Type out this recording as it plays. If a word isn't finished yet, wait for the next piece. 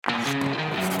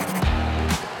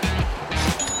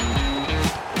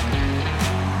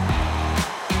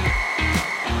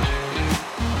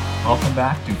Welcome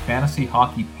back to Fantasy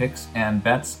Hockey Picks and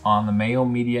Bets on the Mayo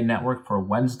Media Network for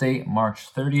Wednesday,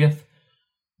 March 30th.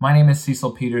 My name is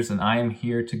Cecil Peters, and I am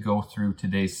here to go through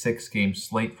today's 6-game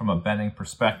slate from a betting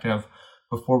perspective.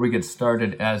 Before we get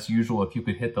started, as usual, if you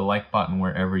could hit the like button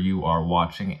wherever you are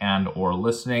watching and or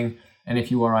listening. And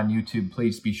if you are on YouTube,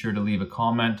 please be sure to leave a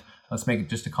comment. Let's make it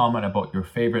just a comment about your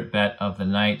favorite bet of the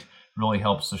night. It really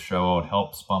helps the show out,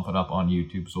 helps bump it up on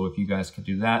YouTube. So if you guys could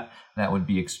do that, that would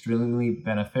be extremely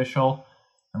beneficial.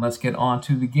 And let's get on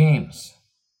to the games.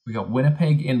 We got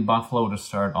Winnipeg in Buffalo to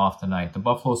start off the night. The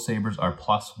Buffalo Sabres are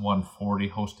plus 140,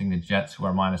 hosting the Jets, who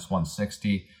are minus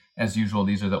 160. As usual,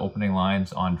 these are the opening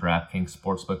lines on DraftKings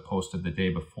Sportsbook, posted the day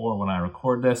before when I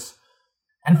record this.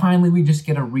 And finally, we just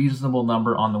get a reasonable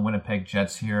number on the Winnipeg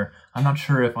Jets here. I'm not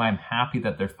sure if I'm happy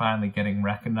that they're finally getting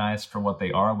recognized for what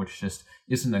they are, which just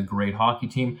isn't a great hockey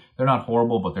team. They're not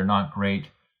horrible, but they're not great.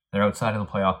 They're outside of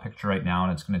the playoff picture right now,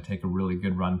 and it's going to take a really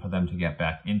good run for them to get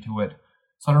back into it.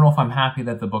 So I don't know if I'm happy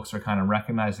that the books are kind of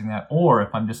recognizing that, or if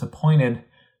I'm disappointed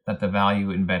that the value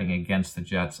in betting against the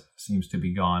Jets seems to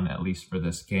be gone, at least for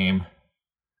this game.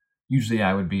 Usually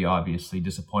I would be obviously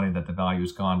disappointed that the value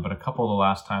is gone, but a couple of the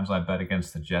last times I bet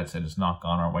against the Jets, it has not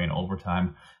gone our way in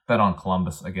overtime. Bet on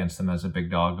Columbus against them as a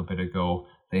big dog a bit ago.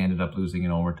 They ended up losing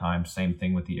in overtime. Same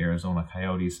thing with the Arizona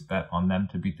Coyotes. Bet on them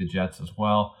to beat the Jets as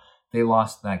well. They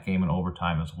lost that game in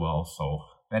overtime as well, so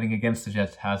betting against the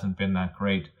Jets hasn't been that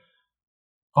great.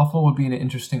 Buffalo would be an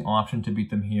interesting option to beat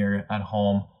them here at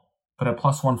home. But at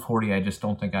plus 140, I just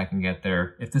don't think I can get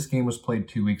there. If this game was played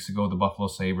 2 weeks ago, the Buffalo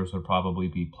Sabres would probably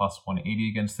be plus 180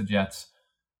 against the Jets.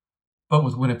 But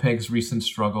with Winnipeg's recent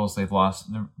struggles, they've lost.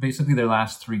 Basically, their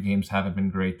last 3 games haven't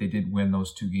been great. They did win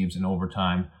those 2 games in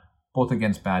overtime, both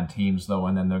against bad teams, though,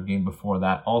 and then their game before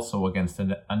that also against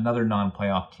another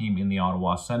non-playoff team in the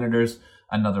Ottawa Senators.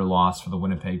 Another loss for the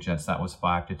Winnipeg Jets. That was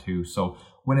 5-2. So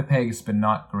Winnipeg has been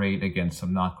not great against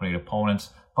some not great opponents.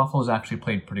 Buffalo's actually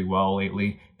played pretty well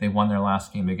lately. They won their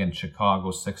last game against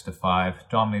Chicago 6-5,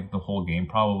 dominated the whole game,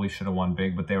 probably should have won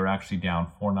big, but they were actually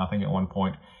down 4-0 at one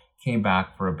point, came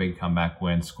back for a big comeback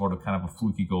win, scored a kind of a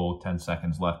fluky goal with 10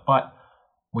 seconds left. But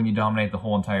when you dominate the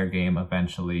whole entire game,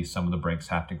 eventually some of the breaks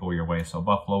have to go your way. So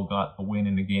Buffalo got a win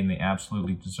in a game they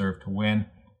absolutely deserve to win.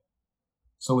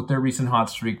 So with their recent hot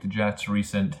streak, the Jets'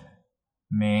 recent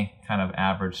May kind of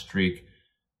average streak,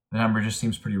 the number just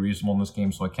seems pretty reasonable in this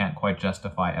game, so I can't quite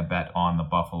justify a bet on the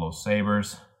Buffalo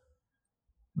Sabres.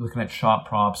 Looking at shot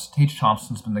props, Tage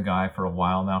Thompson's been the guy for a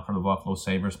while now for the Buffalo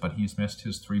Sabres, but he's missed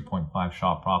his 3.5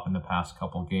 shot prop in the past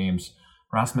couple games.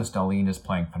 Rasmus Dahlin is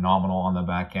playing phenomenal on the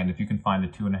back end. If you can find a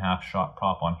 2.5 shot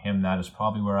prop on him, that is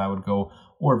probably where I would go.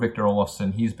 Or Victor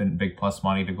Olofsson, he's been big plus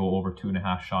money to go over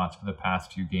 2.5 shots for the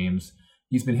past few games.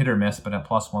 He's been hit or miss, but at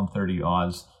plus 130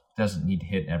 odds, doesn't need to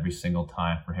hit every single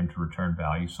time for him to return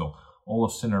value. So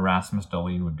Olofsson or Rasmus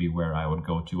Dahlin would be where I would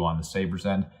go to on the Sabres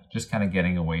end, just kind of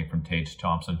getting away from Tage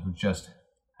Thompson, who just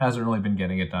hasn't really been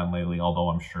getting it done lately, although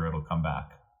I'm sure it'll come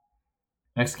back.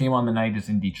 Next game on the night is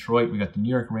in Detroit. We got the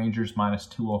New York Rangers minus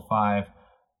 205.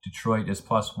 Detroit is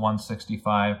plus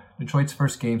 165. Detroit's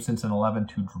first game since an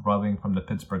 11-2 drubbing from the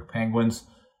Pittsburgh Penguins.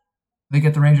 They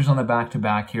get the Rangers on the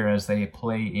back-to-back here as they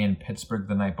play in Pittsburgh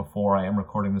the night before. I am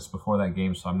recording this before that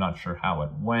game, so I'm not sure how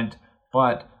it went.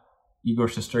 But Igor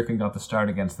Shesterkin got the start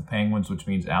against the Penguins, which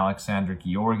means Alexander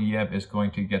Georgiev is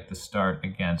going to get the start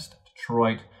against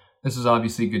Detroit. This is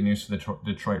obviously good news for the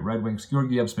Detroit Red Wings.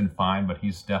 Georgiev's been fine, but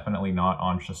he's definitely not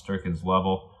on Shesterkin's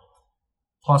level.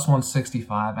 Plus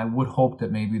 165. I would hope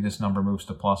that maybe this number moves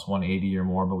to plus 180 or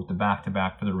more, but with the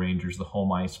back-to-back for the Rangers, the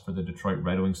home ice for the Detroit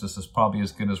Red Wings, this is probably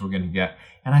as good as we're going to get.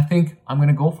 And I think I'm going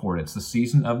to go for it. It's the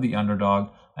season of the underdog.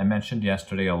 I mentioned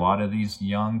yesterday a lot of these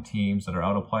young teams that are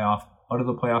out of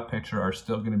the playoff picture are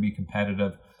still going to be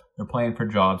competitive. They're playing for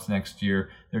jobs next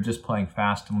year. They're just playing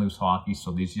fast and loose hockey.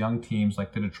 So these young teams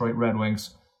like the Detroit Red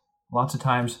Wings, lots of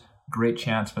times, great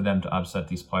chance for them to upset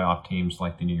these playoff teams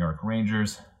like the New York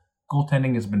Rangers.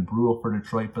 Goaltending has been brutal for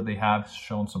Detroit, but they have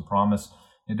shown some promise.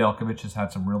 Nedeljkovic has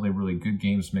had some really, really good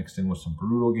games mixed in with some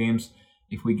brutal games.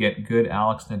 If we get good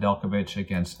Alex Nedeljkovic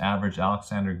against average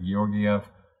Alexander Georgiev,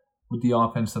 with the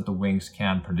offense that the Wings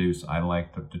can produce, I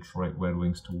like the Detroit Red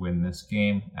Wings to win this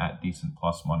game at decent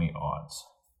plus money odds.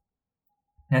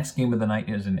 Next game of the night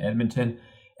is in Edmonton.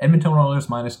 Edmonton Oilers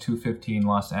minus 215,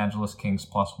 Los Angeles Kings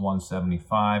plus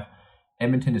 175.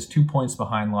 Edmonton is 2 points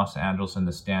behind Los Angeles in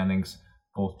the standings.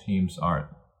 Both teams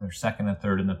they're second and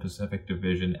third in the Pacific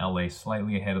Division. LA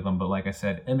slightly ahead of them, but like I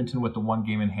said, Edmonton with the 1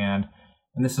 game in hand,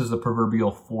 and this is the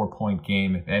proverbial 4-point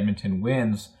game. If Edmonton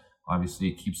wins, obviously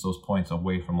it keeps those points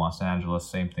away from Los Angeles.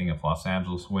 Same thing if Los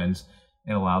Angeles wins.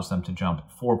 It allows them to jump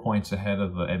 4 points ahead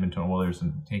of the Edmonton Oilers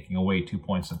and taking away 2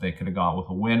 points that they could have got with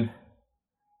a win.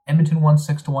 Edmonton won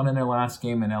 6-1 in their last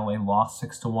game, and LA lost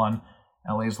 6-1.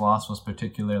 LA's loss was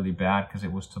particularly bad because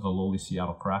it was to the lowly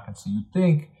Seattle Kraken. So you'd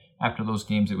think after those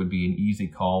games it would be an easy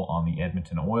call on the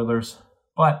Edmonton Oilers.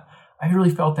 But I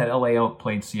really felt that LA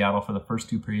outplayed Seattle for the first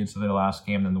 2 periods of their last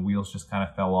game, then the wheels just kind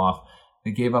of fell off. They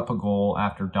gave up a goal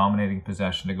after dominating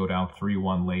possession to go down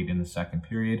 3-1 late in the second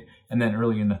period. And then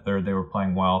early in the third, they were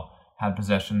playing well, had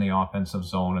possession in the offensive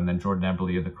zone, and then Jordan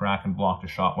Eberle of the Kraken blocked a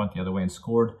shot, went the other way and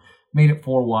scored. Made it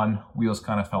 4-1. Wheels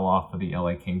kind of fell off for the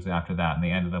LA Kings after that, and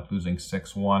they ended up losing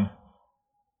 6-1.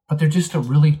 But they're just a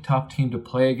really tough team to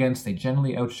play against. They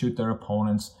generally outshoot their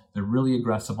opponents. They're really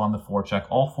aggressive on the forecheck.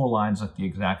 All 4 lines look the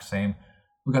exact same.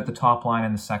 We got the top line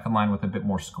and the second line with a bit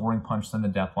more scoring punch than the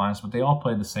depth lines, but they all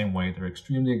play the same way. They're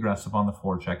extremely aggressive on the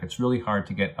forecheck. It's really hard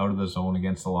to get out of the zone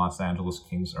against the Los Angeles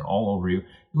Kings. They're all over you.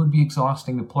 It would be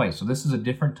exhausting to play. So this is a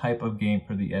different type of game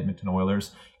for the Edmonton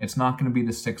Oilers. It's not going to be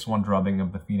the 6-1 drubbing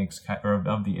of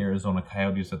the Arizona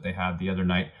Coyotes that they had the other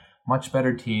night. Much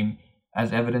better team,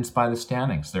 as evidenced by the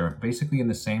standings. They're basically in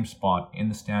the same spot in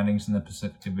the standings in the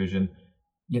Pacific Division.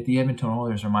 Yet the Edmonton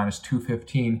Oilers are minus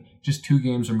 215, just 2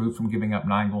 games removed from giving up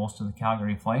 9 goals to the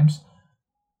Calgary Flames.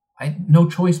 I had no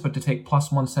choice but to take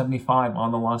plus 175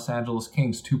 on the Los Angeles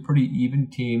Kings. 2 pretty even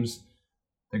teams.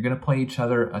 They're going to play each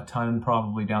other a ton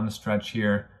probably down the stretch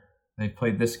here. They've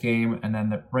played this game, and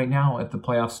then right now, if the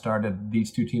playoffs started,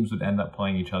 these 2 teams would end up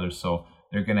playing each other. So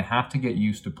they're going to have to get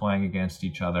used to playing against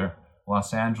each other.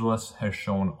 Los Angeles has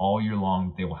shown all year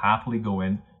long they will happily go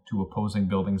in to opposing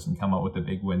buildings and come out with a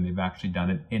big win. They've actually done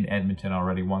it in Edmonton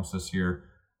already once this year.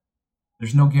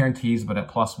 There's no guarantees, but at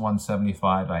plus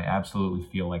 175, I absolutely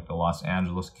feel like the Los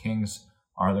Angeles Kings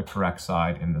are the correct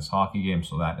side in this hockey game,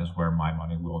 so that is where my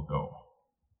money will go.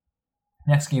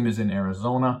 Next game is in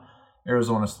Arizona.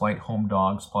 Arizona slight home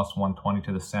dogs, plus 120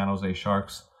 to the San Jose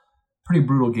Sharks. Pretty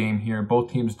brutal game here.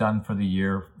 Both teams done for the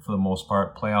year for the most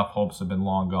part. Playoff hopes have been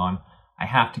long gone. I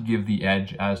have to give the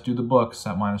edge, as do the books,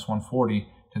 at minus 140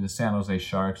 to the San Jose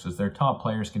Sharks as their top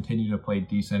players continue to play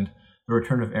decent. The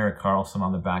return of Erik Karlsson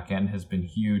on the back end has been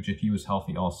huge. If he was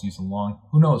healthy all season long,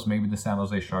 who knows, maybe the San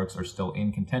Jose Sharks are still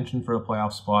in contention for a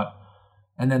playoff spot.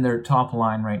 And then their top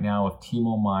line right now of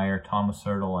Timo Meier, Thomas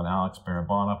Hertl, and Alex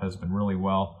Barabanov has been really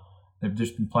well. They've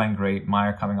just been playing great.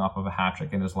 Meier coming off of a hat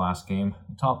trick in his last game.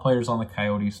 The top players on the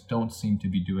Coyotes don't seem to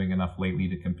be doing enough lately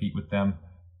to compete with them.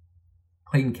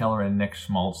 Clayton Keller and Nick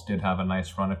Schmaltz did have a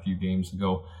nice run a few games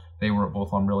ago. They were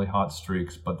both on really hot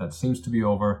streaks, but that seems to be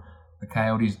over. The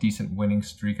Coyotes' decent winning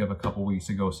streak of a couple weeks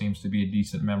ago seems to be a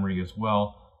decent memory as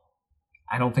well.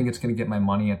 I don't think it's going to get my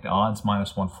money at the odds,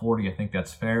 minus 140. I think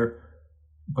that's fair,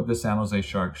 but the San Jose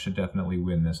Sharks should definitely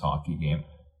win this hockey game.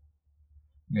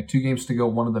 We got 2 games to go.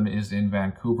 One of them is in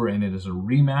Vancouver, and it is a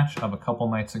rematch of a couple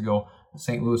nights ago. The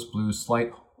St. Louis Blues,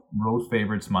 slight road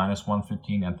favorites, minus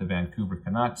 115 at the Vancouver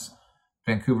Canucks.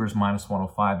 Vancouver's minus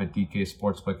 105 at DK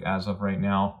Sportsbook as of right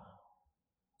now.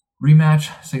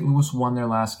 Rematch, St. Louis won their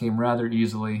last game rather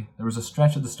easily. There was a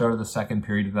stretch at the start of the second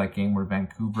period of that game where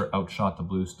Vancouver outshot the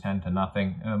Blues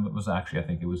 10-0. It was actually, I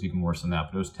think it was even worse than that,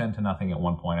 but it was 10-0 at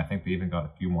one point. I think they even got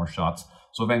a few more shots.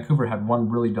 So Vancouver had one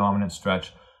really dominant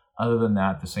stretch. Other than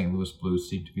that, the St. Louis Blues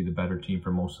seemed to be the better team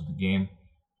for most of the game.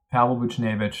 Pavel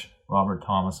Buchnevich, Robert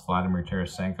Thomas, Vladimir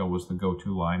Tarasenko was the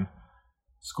go-to line.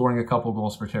 Scoring a couple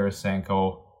goals for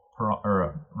Tarasenko,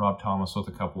 Rob Thomas with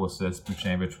a couple assists,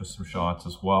 Buchnevich with some shots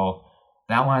as well.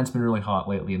 That line's been really hot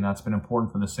lately, and that's been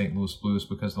important for the St. Louis Blues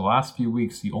because the last few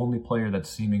weeks, the only player that's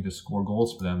seeming to score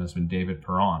goals for them has been David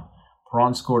Perron.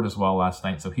 Perron scored as well last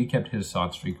night, so he kept his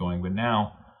hot streak going, but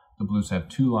now the Blues have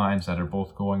 2 lines that are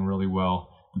both going really well.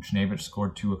 Buchnevich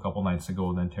scored 2 a couple nights ago,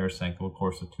 and then Tarasenko, of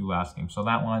course, the 2 last games. So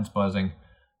that line's buzzing.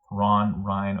 Perron,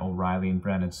 Ryan O'Reilly, and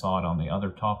Brandon Saad on the other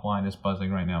top line is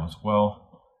buzzing right now as well.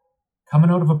 Coming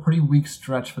out of a pretty weak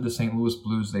stretch for the St. Louis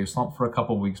Blues, they slumped for a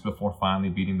couple weeks before finally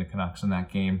beating the Canucks in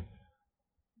that game.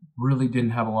 Really didn't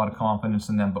have a lot of confidence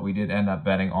in them, but we did end up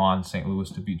betting on St. Louis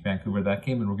to beat Vancouver that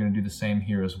game, and we're going to do the same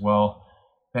here as well.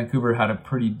 Vancouver had a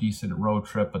pretty decent road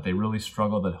trip, but they really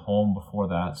struggled at home before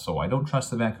that, so I don't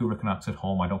trust the Vancouver Canucks at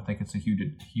home. I don't think it's a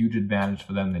huge advantage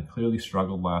for them. They clearly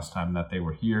struggled last time that they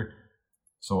were here.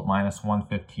 So at minus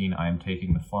 115, I am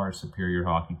taking the far superior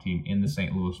hockey team in the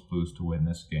St. Louis Blues to win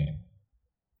this game.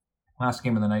 Last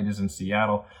game of the night is in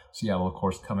Seattle. Seattle, of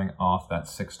course, coming off that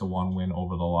 6-1 win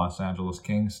over the Los Angeles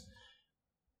Kings.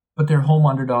 But they're home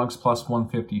underdogs, plus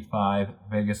 155.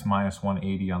 Vegas minus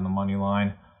 180 on the money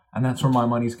line. And that's where my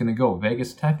money's going to go.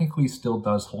 Vegas technically still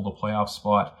does hold a playoff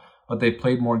spot, but they've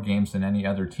played more games than any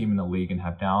other team in the league and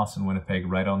have Dallas and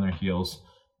Winnipeg right on their heels.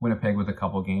 Winnipeg with a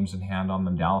couple games in hand on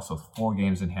them, Dallas with 4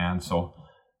 games in hand. So,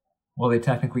 well, they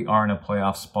technically are in a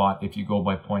playoff spot. If you go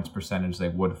by points percentage, they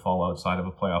would fall outside of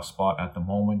a playoff spot at the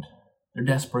moment. Their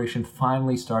desperation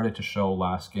finally started to show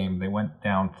last game. They went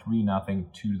down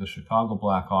 3-0 to the Chicago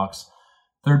Blackhawks.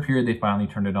 Third period, they finally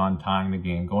turned it on, tying the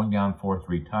game, going down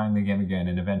 4-3, tying the game again,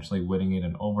 and eventually winning it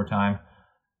in overtime.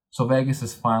 So Vegas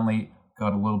has finally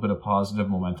got a little bit of positive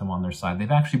momentum on their side.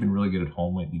 They've actually been really good at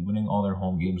home lately, winning all their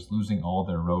home games, losing all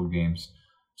their road games.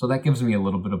 So that gives me a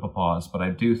little bit of a pause, but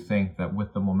I do think that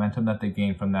with the momentum that they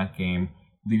gained from that game,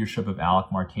 leadership of Alec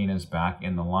Martinez back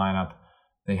in the lineup,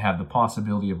 they have the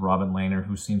possibility of Robin Lehner,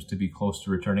 who seems to be close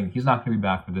to returning. He's not going to be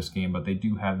back for this game, but they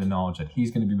do have the knowledge that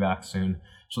he's going to be back soon.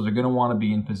 So they're going to want to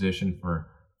be in position for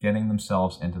getting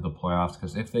themselves into the playoffs,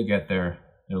 because if they get there,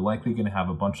 they're likely going to have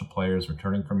a bunch of players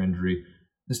returning from injury.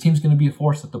 This team's going to be a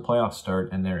force at the playoffs start,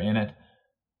 and they're in it.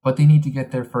 But they need to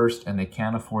get there first, and they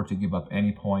can't afford to give up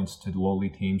any points to lowly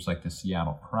teams like the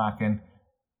Seattle Kraken.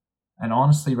 And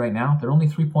honestly, right now, they're only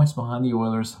 3 points behind the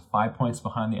Oilers, 5 points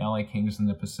behind the LA Kings in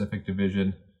the Pacific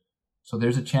Division. So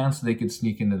there's a chance they could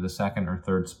sneak into the second or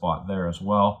third spot there as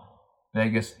well.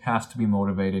 Vegas has to be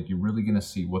motivated. You're really going to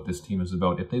see what this team is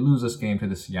about. If they lose this game to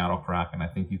the Seattle Kraken, I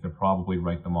think you could probably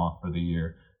write them off for the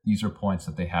year. These are points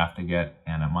that they have to get,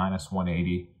 and at minus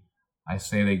 180, I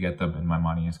say they get them, and my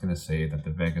money is going to say that the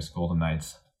Vegas Golden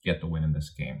Knights get the win in this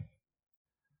game.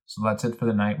 So that's it for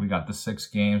the night. We got the 6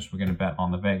 games. We're going to bet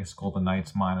on the Vegas Golden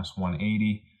Knights minus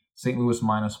 180, St. Louis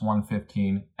minus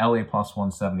 115, LA plus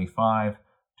 175,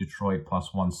 Detroit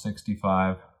plus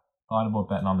 165. Thought about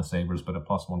betting on the Sabres, but at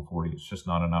plus 140, it's just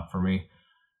not enough for me.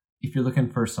 If you're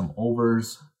looking for some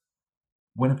overs,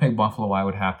 Winnipeg Buffalo, I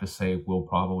would have to say, will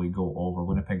probably go over.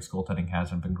 Winnipeg's goaltending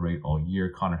hasn't been great all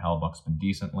year. Connor Hellebuyck's been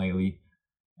decent lately.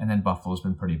 And then Buffalo's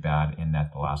been pretty bad in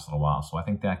net the last little while. So I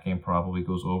think that game probably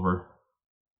goes over.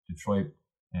 Detroit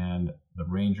and the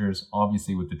Rangers,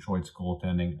 obviously with Detroit's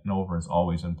goaltending, an over is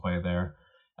always in play there.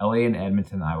 LA and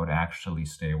Edmonton, I would actually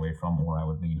stay away from, or I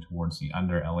would lean towards the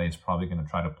under. LA is probably going to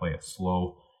try to play a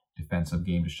slow defensive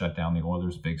game to shut down the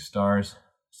Oilers' big stars.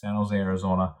 San Jose,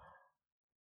 Arizona,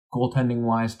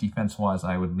 goaltending-wise, defense-wise,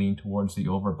 I would lean towards the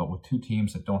over, but with two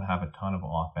teams that don't have a ton of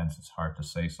offense, it's hard to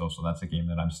say so. So that's a game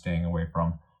that I'm staying away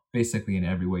from, basically in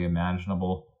every way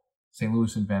imaginable. St.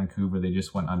 Louis and Vancouver, they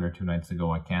just went under 2 nights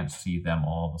ago. I can't see them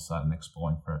all of a sudden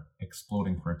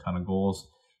exploding for a ton of goals.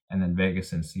 And then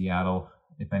Vegas and Seattle,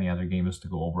 if any other game is to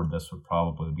go over, this would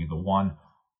probably be the one.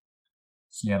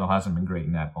 Seattle hasn't been great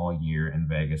in that all year, and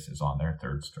Vegas is on their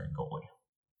third string goalie.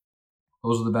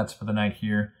 Those are the bets for the night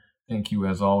here. Thank you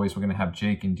as always. We're going to have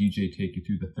Jake and DJ take you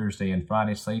through the Thursday and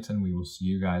Friday slates, and we will see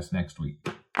you guys next week.